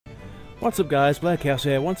What's up guys, Blair Chaos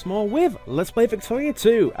here once more with Let's Play Victoria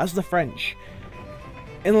 2 as the French.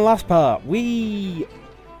 In the last part,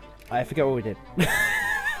 I forget what we did.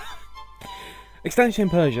 Extension in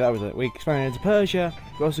Persia, that was it. We expanded into Persia,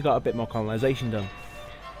 we also got a bit more colonisation done.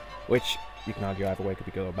 Which, you can argue either way, could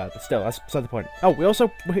be good or bad, but still, that's beside the point. Oh, we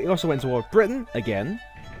also went to war with Britain, again.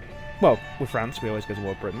 Well, with France, we always go to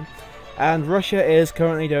war with Britain. And Russia is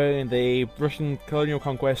currently doing the Russian colonial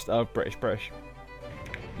conquest of British.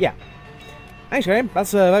 Yeah. Thanks, game.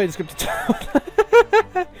 That's a very descriptive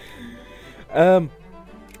tone.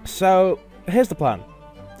 So, here's the plan.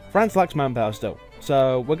 France lacks manpower still,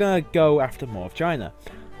 so we're going to go after more of China.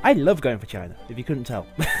 I love going for China, if you couldn't tell.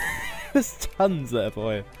 There's tons there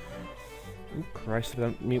for you. Oh, Christ, if I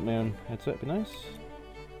don't mute my own headset, it'd be nice.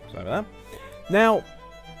 Sorry about that. Now,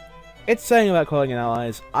 it's saying about calling in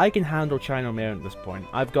allies. I can handle China on my own at this point.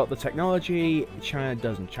 I've got the technology, China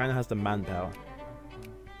doesn't. China has the manpower.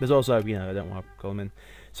 There's also, you know, I don't want to call them in.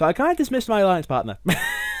 So I kind of dismissed my alliance partner.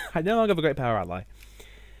 I no longer have a great power ally.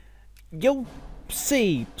 You'll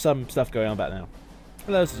see some stuff going on back now.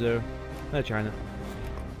 Hello, Suzu. Hello, China.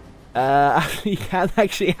 You can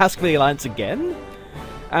actually ask for the alliance again?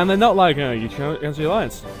 And they're not like, oh, you cancel the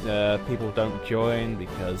alliance. People don't join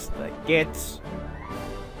because they get...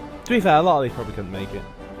 To be fair, a lot of these probably couldn't make it.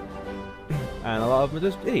 And a lot of them are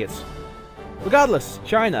just idiots. Regardless,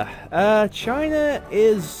 China. China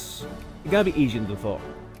is going to be easier than thought.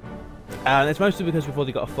 And it's mostly because we've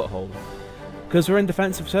already got a foothold. Because we're in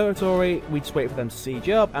defensive territory, we just wait for them to siege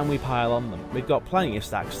up and we pile on them. We've got plenty of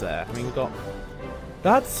stacks there. I mean, we've got...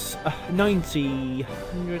 That's 90...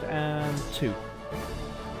 102.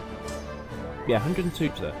 Yeah,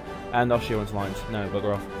 102 there. And Austria wants lines. No,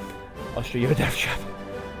 bugger off. Austria, you're a death trap.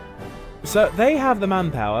 So, they have the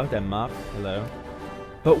manpower, Denmark. Hello.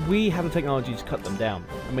 But we have the technology to cut them down.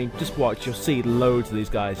 I mean, just watch, you'll see loads of these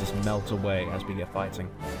guys just melt away as we get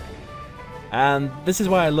fighting. And this is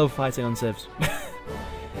why I love fighting on civs.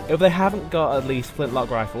 If they haven't got at least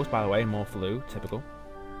flintlock rifles, by the way, more flu, typical.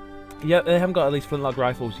 Yeah, if they haven't got at least flintlock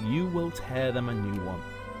rifles, you will tear them a new one.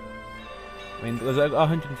 I mean, there's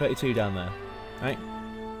 132 down there, right?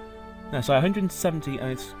 No, sorry, 170,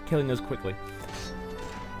 and it's killing us quickly.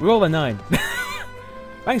 We roll a 9.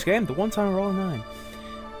 Thanks, game, the one time I roll a 9.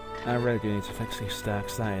 I really do need to fix these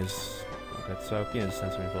stacks, that is... Okay, so, yeah, just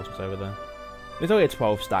send some reinforcements over there. It's only a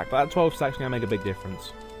 12 stack, but that 12 stack's gonna make a big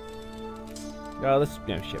difference. Let's,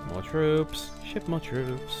 you know, ship more troops. Ship more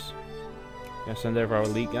troops. Gonna send over our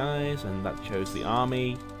elite guys, and that shows the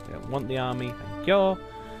army. We don't want the army, thank you.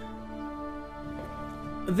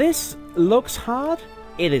 This looks hard.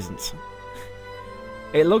 It isn't.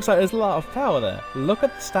 It looks like there's a lot of power there. Look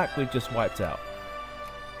at the stack we've just wiped out.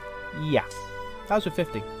 Yeah. That was with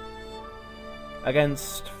 50.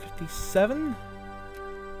 Against 57?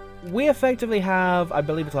 We effectively have, I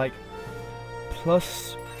believe it's like,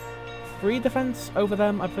 +3 defense over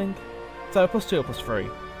them, I think. So +2 or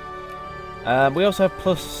 +3. We also have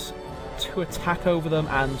 +2 attack over them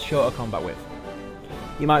and shorter combat width.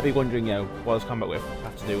 You might be wondering, you know, what does combat width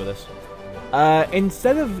have to do with this?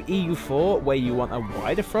 Instead of EU4, where you want a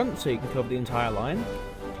wider front so you can cover the entire line,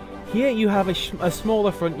 here you have a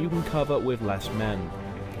smaller front you can cover with less men.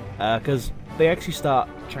 Because they actually start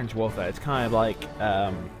trench warfare. It's kind of like,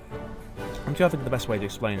 I'm trying to think of the best way to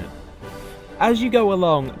explain it. As you go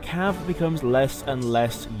along, cav becomes less and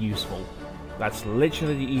less useful. That's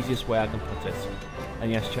literally the easiest way I can put it.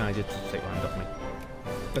 And yes, China did take land off me.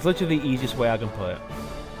 That's literally the easiest way I can put it.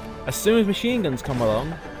 As soon as machine guns come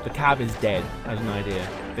along, the cav is dead, as an idea.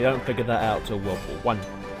 They don't figure that out till World War I.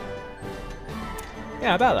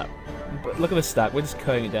 Yeah, about that. But look at this stack, we're just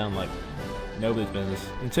cutting it down like nobody's business.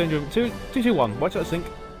 In 221, watch that sink.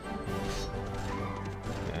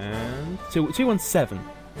 And 217.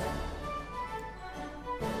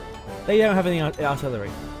 They don't have any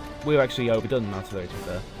artillery. We were actually overdone in artillery, to be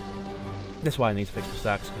fair. That's why I need to fix the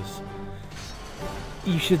stacks, because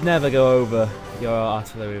you should never go over your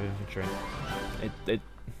artillery with infantry.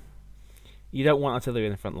 You don't want artillery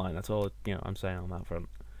in the front line, that's all, you know, I'm saying on that front.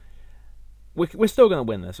 We're still going to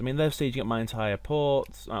win this. I mean, they're sieging up my entire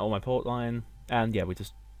port, or my port line, and yeah, we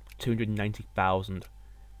just 290,000.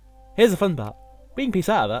 Here's the fun part. We can piece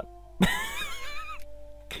out of that.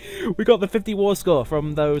 We got the 50 war score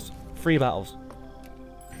from those 3 battles.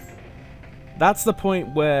 That's the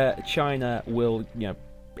point where China will, you know,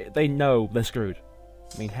 they know they're screwed.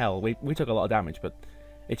 I mean, hell, we took a lot of damage, but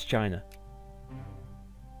it's China.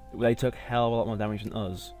 They took hell of a lot more damage than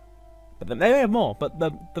us. But they may have more, but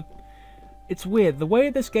it's weird. The way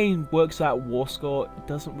this game works out war score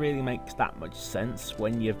doesn't really make that much sense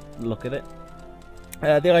when you look at it.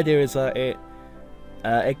 The idea is that it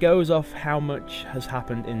It goes off how much has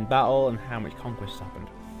happened in battle and how much conquest has happened.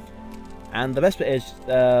 And the best bit is,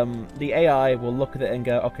 the AI will look at it and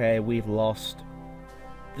go, okay, we've lost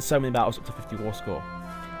so many battles up to 50 war score.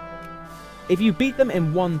 If you beat them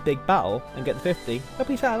in one big battle and get the 50, they'll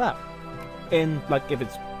be out of that. In, like, if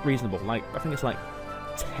it's reasonable. Like, I think it's like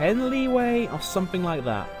 10 leeway or something like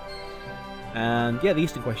that. And, yeah, the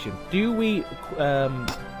Eastern question. Do we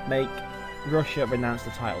make Russia renounce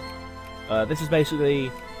the title? This is basically...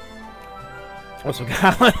 What's the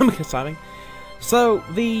timing? So,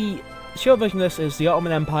 the short version of this is the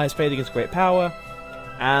Ottoman Empire's fading as a great power,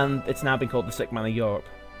 and it's now been called the sick man of Europe.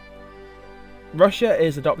 Russia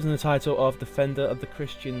is adopting the title of Defender of the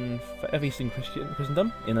Eastern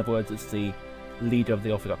Christendom. In other words, it's the leader of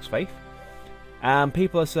the Orthodox faith. And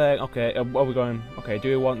people are saying, okay, okay, do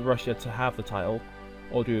we want Russia to have the title,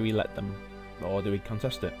 or do we let them, or do we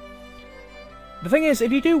contest it? The thing is,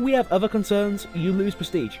 if you do, we have other concerns, you lose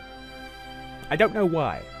prestige. I don't know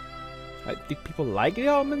why. Like, do people like the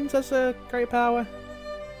Ottomans as a great power?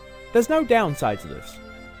 There's no downside to this.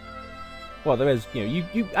 Well, there is, you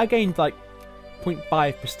know, I gained like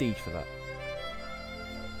 0.5 prestige for that.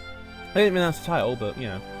 I didn't renounce the title, but, you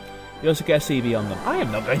know, you also get a CB on them. I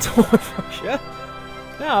am not going to war with Russia.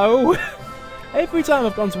 No! Every time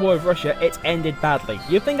I've gone to war with Russia, it's ended badly.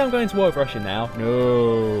 You think I'm going to war with Russia now?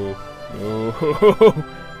 No. No.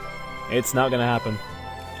 It's not going to happen.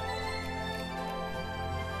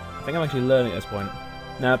 I think I'm actually learning at this point.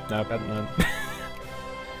 Nope, I haven't learned.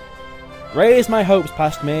 Raised my hopes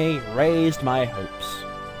past me. Raised my hopes.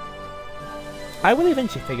 I will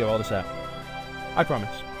eventually figure all this out. I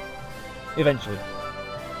promise. Eventually.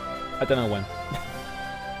 I don't know when.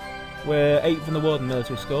 We're 8th in the world in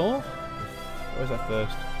military score. Or is that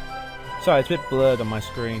first? Sorry, it's a bit blurred on my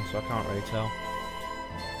screen, so I can't really tell.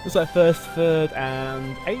 Looks like 1st, 3rd,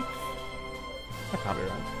 and 8th? I can't be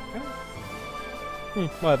right.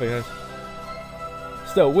 Whatever, guys.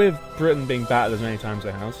 Still, with Britain being battered as many times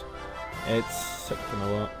as it has, it's 6th in the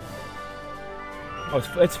world. Oh,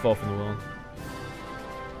 it's 4th in the world.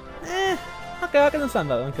 Okay, I can understand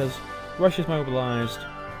that then, because Russia's mobilised,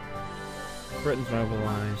 Britain's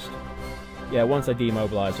mobilised. Yeah, once they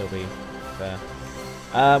demobilise, it'll be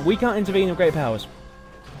fair. We can't intervene with great powers.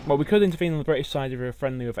 Well, we could intervene on the British side if we were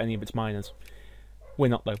friendly with any of its miners. We're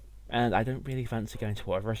not, though, and I don't really fancy going to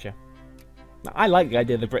war with Russia. Now, I like the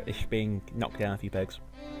idea of the British being knocked down a few pegs.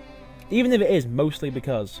 Even if it is mostly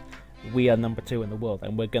because we are number 2 in the world,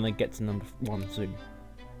 and we're going to get to number 1 soon.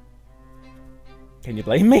 Can you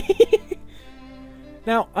blame me?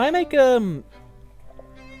 Now, I make, the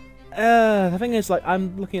thing is, like,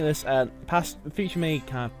 I'm looking at this, past, future me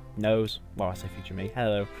kind of knows, well, I say future me,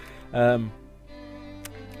 hello,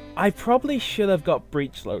 I probably should have got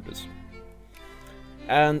breech loaders.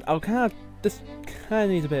 And I'll this kind of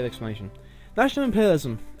needs a bit of explanation. National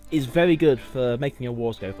imperialism is very good for making your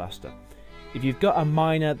wars go faster. If you've got a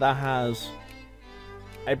miner that has,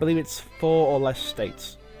 I believe it's 4 or less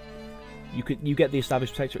states, you get the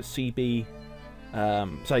established protectorate CB.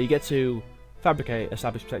 So you get to fabricate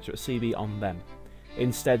established protectorate CB on them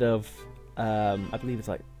instead of I believe it's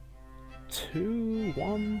like 2,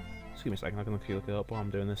 1. Excuse me a second, I can look it up while I'm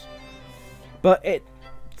doing this. But it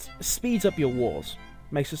speeds up your wars,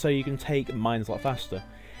 makes it so you can take mines a lot faster.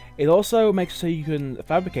 It also makes it so you can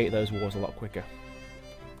fabricate those wars a lot quicker.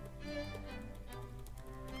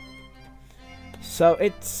 So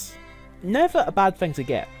it's never a bad thing to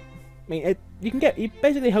get. I mean, it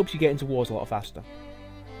basically helps you get into wars a lot faster.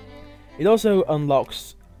 It also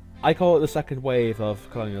unlocks, I call it the second wave of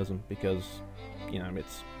colonialism because, you know,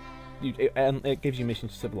 it gives you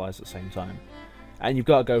missions to civilize at the same time, and you've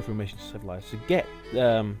got to go through missions to civilize to get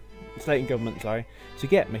state and government, to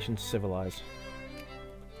get missions to civilize.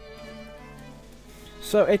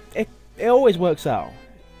 So it always works out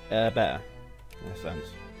better in a sense.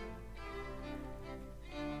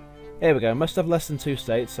 Here we go. Must have less than 2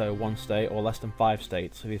 states, so 1 state, or less than 5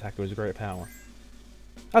 states if the attacker is a great power.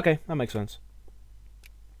 Okay, that makes sense.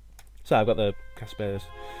 So I've got the Casperas.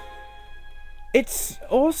 It's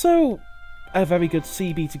also a very good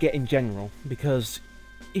CB to get in general, because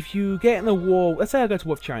if you get in a war, let's say I go to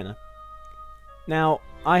war with China. Now,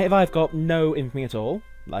 if I've got no infamy at all,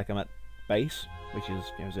 like I'm at base, which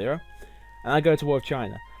is 0, and I go to war with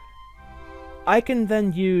China, I can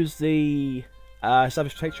then use the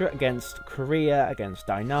established protectorate against Korea, against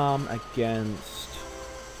Dainam, against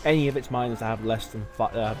any of its miners that have less than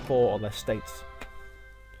 4 or less states.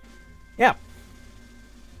 Yeah.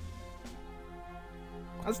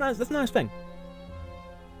 That's nice. That's a nice thing.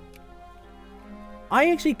 I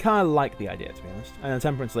actually kind of like the idea, to be honest. And the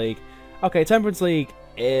Temperance League. Okay, Temperance League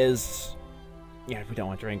is yeah, we don't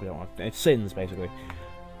want to drink, we don't want... It's sins, basically.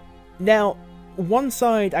 Now, one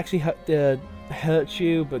side actually hurts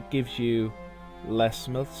you, but gives you less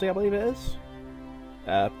militancy, I believe it is.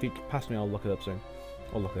 If you pass me, I'll look it up soon.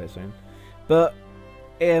 I'll look at it soon. But,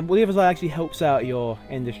 well, the other side actually helps out your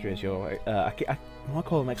industries, your... I want to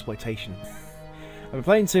call them exploitation. I've been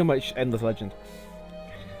playing too much Endless Legend.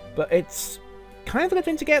 But it's kind of a good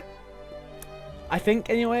thing to get, I think,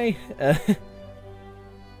 anyway.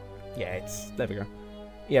 Yeah, it's... There we go.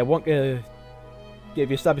 Yeah, if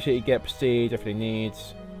you establish it, you get prestige, everything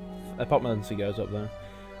needs. Pop militancy goes up there.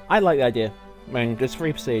 I like the idea. I mean, there's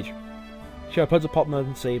free prestige. Sure, it puts a pop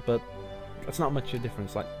militancy, but that's not much of a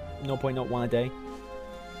difference. Like 0.01 a day.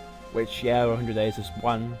 Which, yeah, 100 days is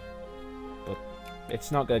 1. But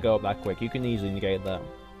it's not going to go up that quick. You can easily negate that.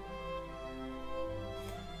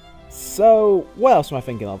 So, what else am I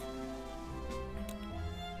thinking of?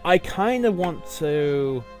 I kind of want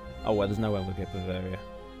to... Oh, well, there's no way we'll get Bavaria.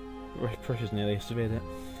 Prussia's nearly severe.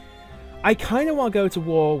 I kind of want to go to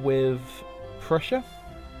war with Prussia.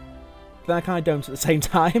 But I kind of don't at the same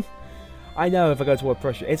time. I know if I go to war with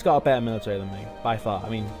Prussia, it's got a better military than me, by far. I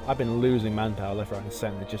mean, I've been losing manpower left, right, and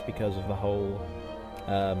centre just because of the whole...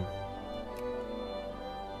 what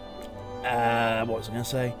was I going to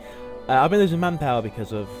say? I've been losing manpower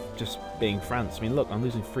because of just being France. I mean, look, I'm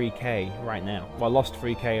losing 3k right now. Well, I lost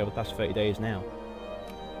 3k over the past 30 days now.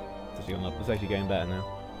 It's actually getting better now.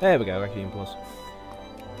 There we go, actually in plus.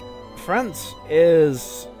 France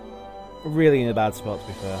is really in a bad spot, to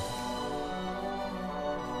be fair.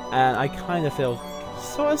 And I kind of feel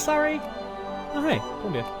sort of sorry. Oh, hey,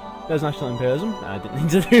 Colombia. There's national imperialism. I didn't need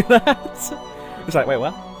to do that. It's like, wait,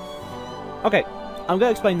 what? Okay, I'm going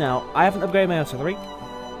to explain now. I haven't upgraded my artillery.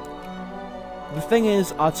 The thing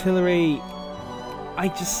is, artillery... I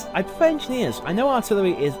prefer engineers. I know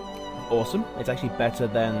artillery is awesome. It's actually better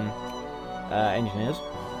than engineers.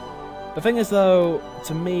 The thing is, though,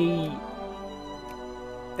 to me...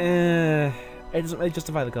 it doesn't really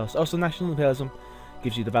justify the cost. Also, national imperialism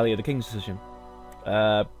gives you the value of the king's decision.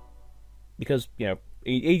 Because, you know,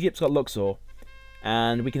 Egypt's got Luxor,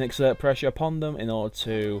 and we can exert pressure upon them in order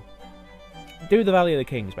to do the value of the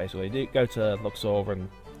kings, basically. Go to Luxor and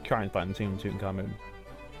try and find Tutankhamun.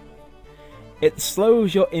 It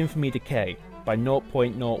slows your infamy decay by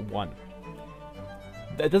 0.01.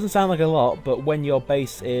 It doesn't sound like a lot, but when your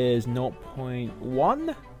base is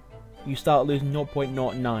 0.1, you start losing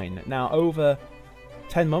 0.09. Now, over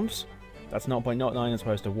 10 months, that's 0.09 as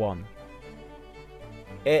opposed to 1.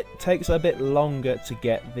 It takes a bit longer to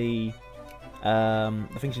get the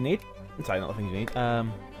things you need. Sorry, not the things you need.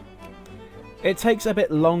 It takes a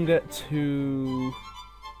bit longer to...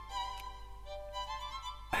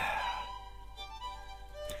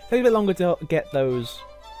 It takes a bit longer to get those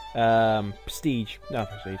prestige. No,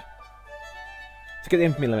 prestige. To get the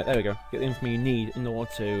infamy limit. There we go. Get the infamy you need in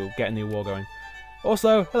order to get a new war going.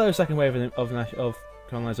 Also, hello, second wave of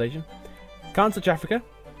colonization. Can't touch Africa.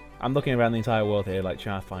 I'm looking around the entire world here, like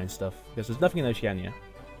trying to find stuff because there's nothing in Oceania.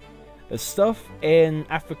 There's stuff in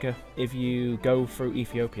Africa if you go through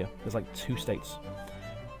Ethiopia. There's like 2 states.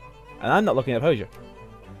 And I'm not looking at Persia.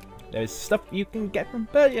 There's stuff you can get from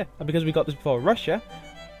Persia. And because we got this before Russia,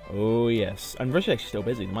 oh yes. And Russia's actually still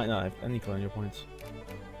busy. They might not have any colonial points.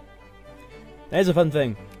 There's a fun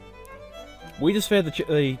thing. We just feared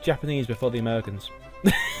the Japanese before the Americans.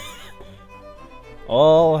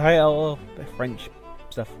 All hail the French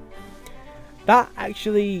stuff. That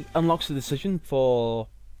actually unlocks the decision for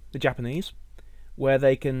the Japanese, where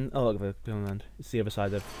they can... Oh, look, the land. It's the other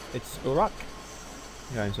side of... It's Iraq.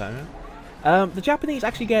 Going inside, right? The Japanese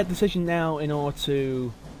actually get a decision now in order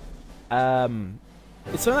to...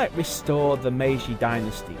 It's something like restore the Meiji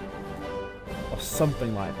Dynasty. Or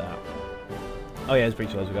something like that. Oh yeah, it's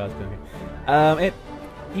breach those regards.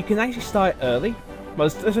 You can actually start early. Well,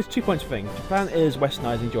 there's 2 points of thing. Japan is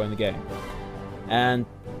westernizing during the game. And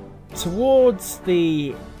towards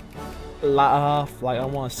the latter half, like I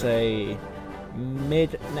want to say the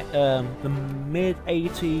mid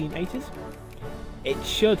 1880s, it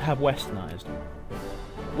should have westernized.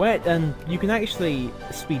 And you can actually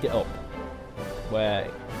speed it up, where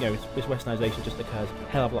this westernization just occurs a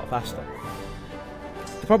hell of a lot faster.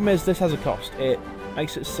 The problem is this has a cost. It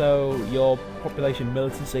makes it so your population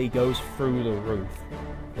militancy goes through the roof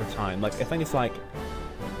for a time. Like I think it's like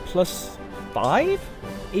 +5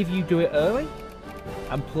 if you do it early,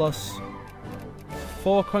 and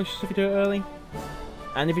 +4 conscious if you do it early.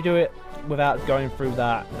 And if you do it without going through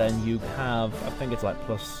that, then you have, I think it's like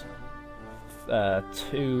 +3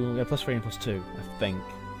 and +2, I think.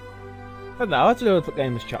 I don't know, I'll have to do a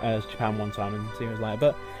game as Japan one time and see what it's like.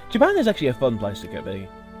 But Japan is actually a fun place to get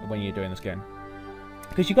when you're doing this game.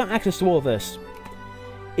 because you got access to all of this.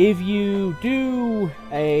 If you do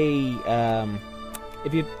a,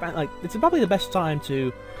 if you like, it's probably the best time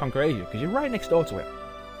to conquer Asia because you're right next door to it.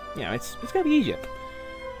 You know, it's gonna be easier.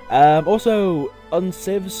 Also,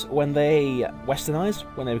 uncivs, when they westernize,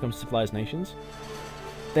 when they become civilized nations,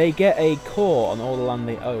 they get a core on all the land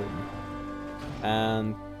they own.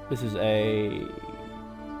 And this is a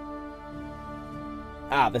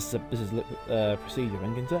this is procedure, I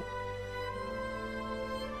think, isn't it?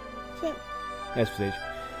 Is it? Yes, procedure.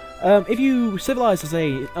 If you civilize as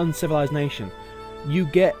a uncivilized nation, you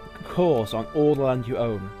get cores on all the land you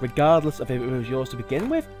own, regardless of if it was yours to begin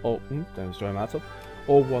with, or don't destroy my laptop,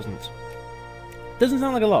 or wasn't. Doesn't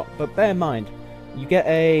sound like a lot, but bear in mind, you get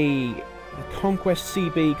a conquest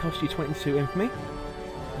CB, costs you 22 infamy.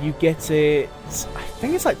 You get it, I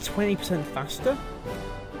think it's like 20% faster.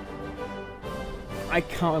 I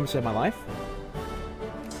can't remember to save my life.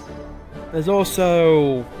 There's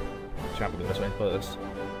also, can't be the best way to put this.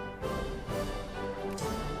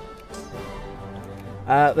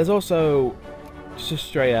 There's also just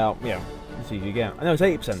straight out, you know, it's easy again. I know it's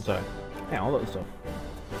 80%, sorry. Yeah, all that stuff.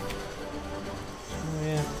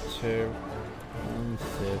 2, 1,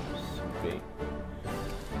 6, B.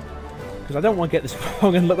 Because I don't want to get this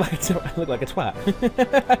wrong and look like a twat.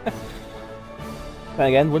 Then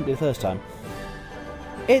again, wouldn't be the first time.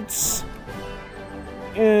 It's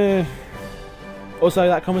also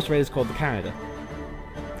that commerce rate is called the Canada.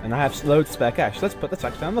 And I have loads of spare cash. Let's put the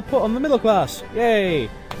tax down. Put on the middle class. Yay!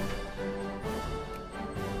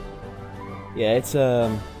 Yeah, it's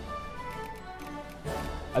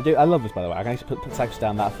I love this, by the way. I can actually put tax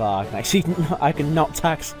down that far. I can not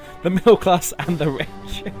tax the middle class and the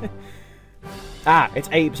rich. It's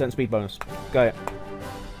 80% speed bonus. Got it.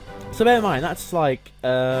 So bear in mind, that's like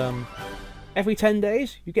every 10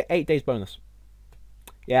 days you get 8 days bonus.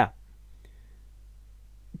 Yeah.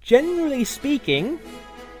 Generally speaking,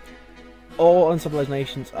 all uncivilized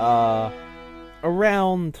nations are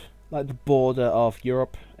around like the border of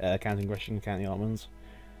Europe, counting Russian, counting Ottomans.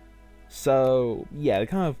 So yeah, it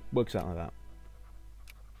kind of works out like that.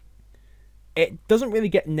 It doesn't really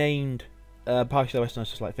get named partially westernized,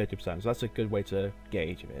 just like 50%, so that's a good way to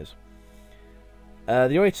gauge if it is.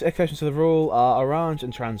 The only exceptions to the rule are Orange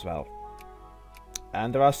and Transvaal.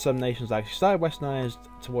 And there are some nations that actually started westernized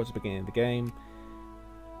towards the beginning of the game.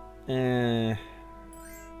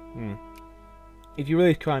 If you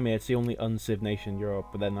really Crimea, it's the only unciv nation in Europe,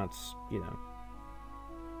 but then that's, you know.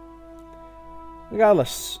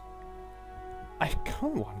 Regardless, I can't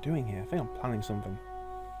remember what I'm doing here. I think I'm planning something.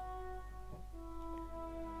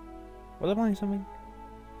 Was I planning something?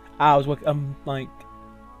 I was working,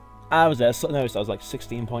 I was there, so noticed I was like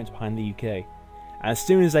 16 points behind the UK. And as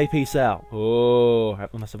soon as they peace out,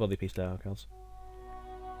 unless I've already peaced out, girls.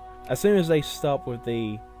 As soon as they stop with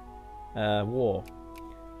the war.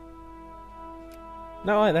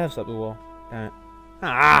 No, they have stopped the war. Damn it.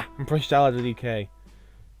 I'm pushed out of the UK.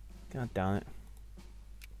 God damn it.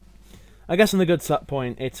 I guess on the good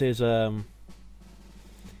point, it is,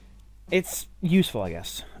 it's useful, I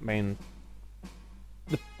guess. I mean,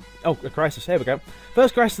 a crisis, here we go.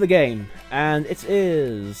 First crisis of the game, and it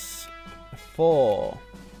is for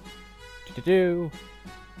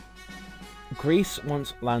Greece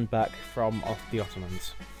wants land back from the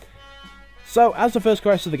Ottomans. So, as the first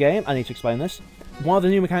crisis of the game, I need to explain this. One of the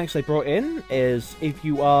new mechanics they brought in is if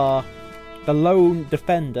you are the lone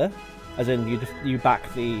defender, as in you back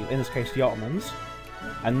in this case, the Ottomans,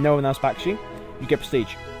 and no one else backs you, you get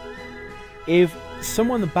prestige. If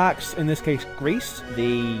someone backs, in this case, Greece,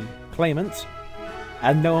 the claimant,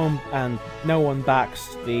 and no one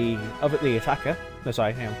backs the attacker. No,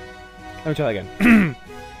 sorry, hang on. Let me try that again.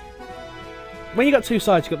 When you got two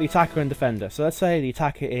sides, you got the attacker and defender. So let's say the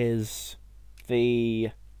attacker is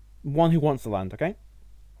the one who wants the land, okay?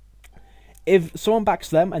 If someone backs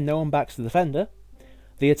them and no one backs the defender,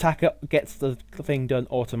 the attacker gets the thing done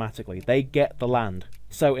automatically. They get the land.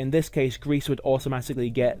 So in this case, Greece would automatically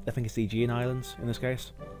get, I think it's the Aegean Islands in this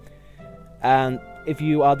case. And if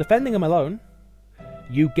you are defending them alone,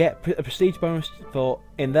 you get a prestige bonus for,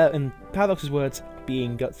 in Paradox's words,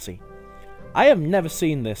 being gutsy. I have never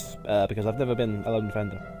seen this because I've never been a lone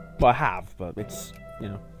defender. Well, I have, but it's, you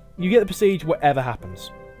know, you get the prestige whatever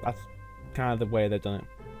happens. That's kind of the way they've done it.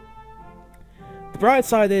 The bright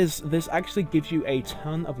side is this actually gives you a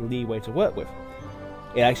ton of leeway to work with.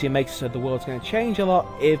 It actually makes it so the world's going to change a lot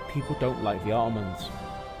if people don't like the Ottomans.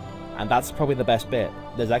 And that's probably the best bit.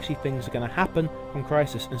 There's actually things that are going to happen from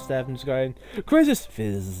Crisis instead of just going, Crisis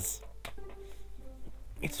fizz.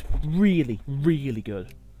 It's really, really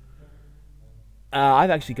good. I've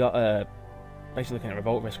actually got basically looking at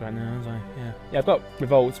revolt risk right now, aren't I? Yeah. Yeah, I've got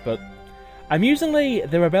revolts, but amusingly,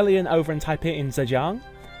 the rebellion over in Taipei in Zhejiang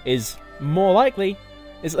is more likely,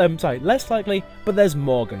 less likely, but there's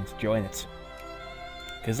more going to join it.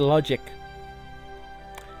 Because of logic.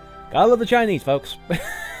 Gotta love the Chinese, folks.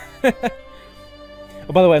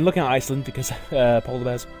 Oh, by the way, I'm looking at Iceland because polar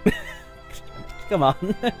bears. Come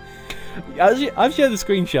on. I've shared the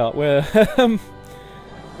screenshot where,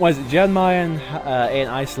 what is it, Jan in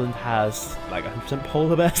Iceland has like 100%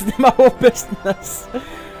 polar bears in my whole business.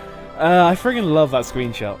 I freaking love that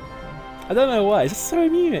screenshot. I don't know why, it's just so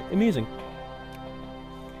amusing.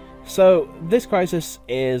 So, this crisis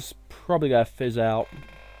is probably going to fizz out.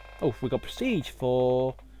 Oh, we got prestige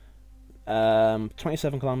for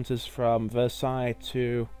 27 kilometers from Versailles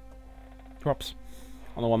to Props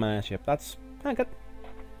on the one-man airship. That's kind of good.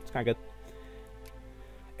 It's kind of good.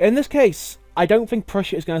 In this case, I don't think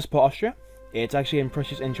Prussia is going to support Austria. It's actually in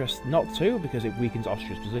Prussia's interest not to, because it weakens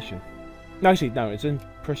Austria's position. No, actually, no, it's in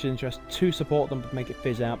Prussia's interest to support them but make it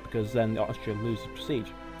fizz out, because then Austria loses prestige.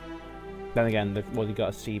 Then again, they've already got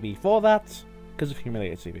a CB for that, because of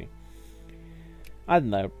humiliated CB. I don't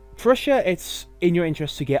know. Prussia, it's in your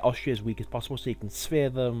interest to get Austria as weak as possible so you can sphere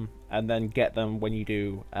them and then get them when you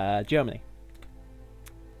do Germany.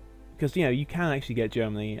 Because, you know, you can actually get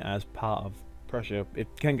Germany as part of Prussia. It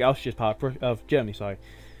can get Austria as part of Germany, sorry.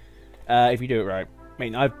 If you do it right. I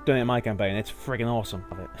mean, I've done it in my campaign. It's friggin' awesome.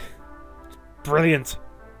 Love it. It's brilliant.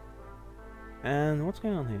 And what's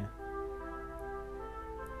going on here?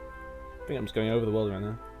 I think I'm just going over the world right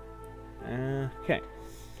now. Okay.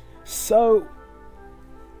 So,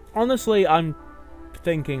 honestly, I'm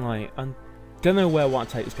thinking, like, I don't know where I want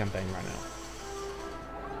to take this campaign right now.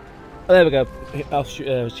 Oh, there we go.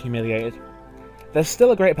 Austria was humiliated. They're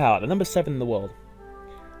still a great power. They're number 7 in the world.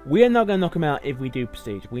 We are not going to knock them out if we do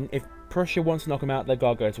prestige. If Prussia wants to knock them out, they've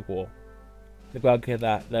got to go to war. They've got to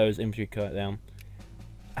get those infantry cut down.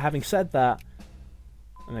 Having said that,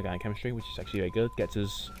 and they're going chemistry, which is actually very good. Gets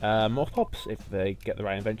us more pops if they get the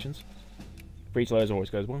right inventions. Free to always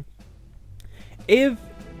goes well. If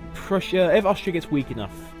Austria gets weak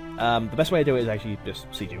enough, the best way to do it is actually just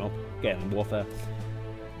siege them up, get them in warfare.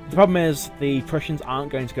 The problem is the Prussians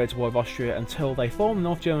aren't going to go to war with Austria until they form the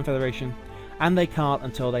North German Federation, and they can't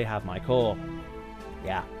until they have my corps.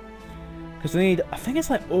 Yeah. Because they need, I think it's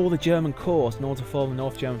like all the German corps in order to form the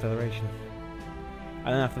North German Federation. And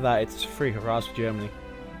then after that, it's free hurrahs for Germany.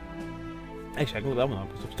 Actually, I can look that one up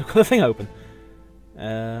because I've still got the thing open.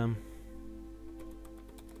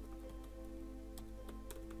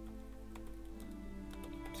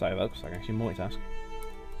 Sorry folks, I can actually multitask.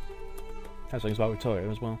 Has things about Victoria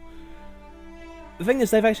as well. The thing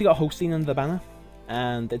is, they've actually got Holstein under the banner,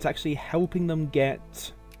 and it's actually helping them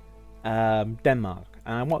get Denmark.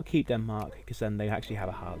 And I want to keep Denmark because then they actually have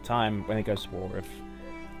a hard time when it goes to war with,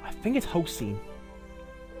 I think it's Holstein.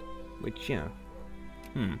 Which, you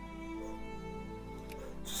know.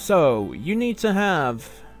 So, you need to have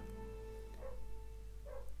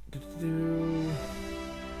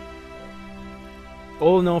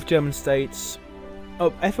all the North German states.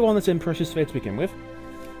 Oh, everyone that's in Prussia's sphere to begin with.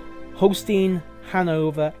 Holstein,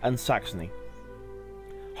 Hanover, and Saxony.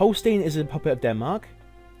 Holstein is a puppet of Denmark.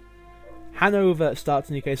 Hanover starts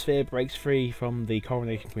in the UK sphere, breaks free from the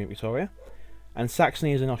coronation Queen Victoria. And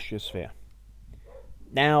Saxony is in Austria's sphere.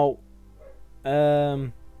 Now,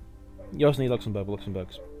 you also need Luxembourg, but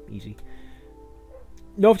Luxembourg's easy.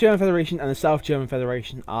 North German Federation and the South German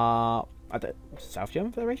Federation are... South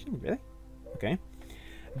German Federation? Really? Okay.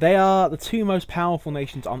 They are the 2 most powerful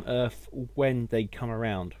nations on Earth when they come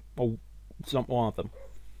around. Well, it's not one of them.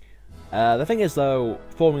 The thing is, though,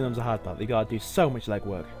 forming them's a hard part. You gotta do so much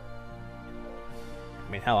legwork.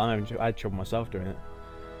 I mean, hell, I had trouble myself doing it.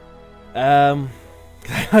 I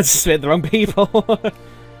just hit the wrong people.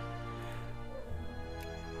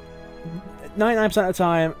 99% of the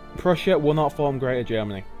time, Prussia will not form Greater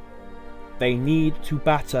Germany. They need to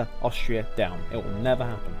batter Austria down. It will never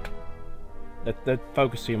happen. They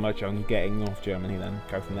focus too much on getting North Germany, then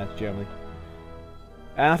go from there to Germany.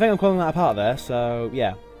 And I think I'm calling that apart there, so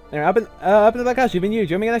yeah. Anyway, I've been the Black House, you've been you.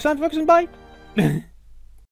 Join me again next time, folks, and bye!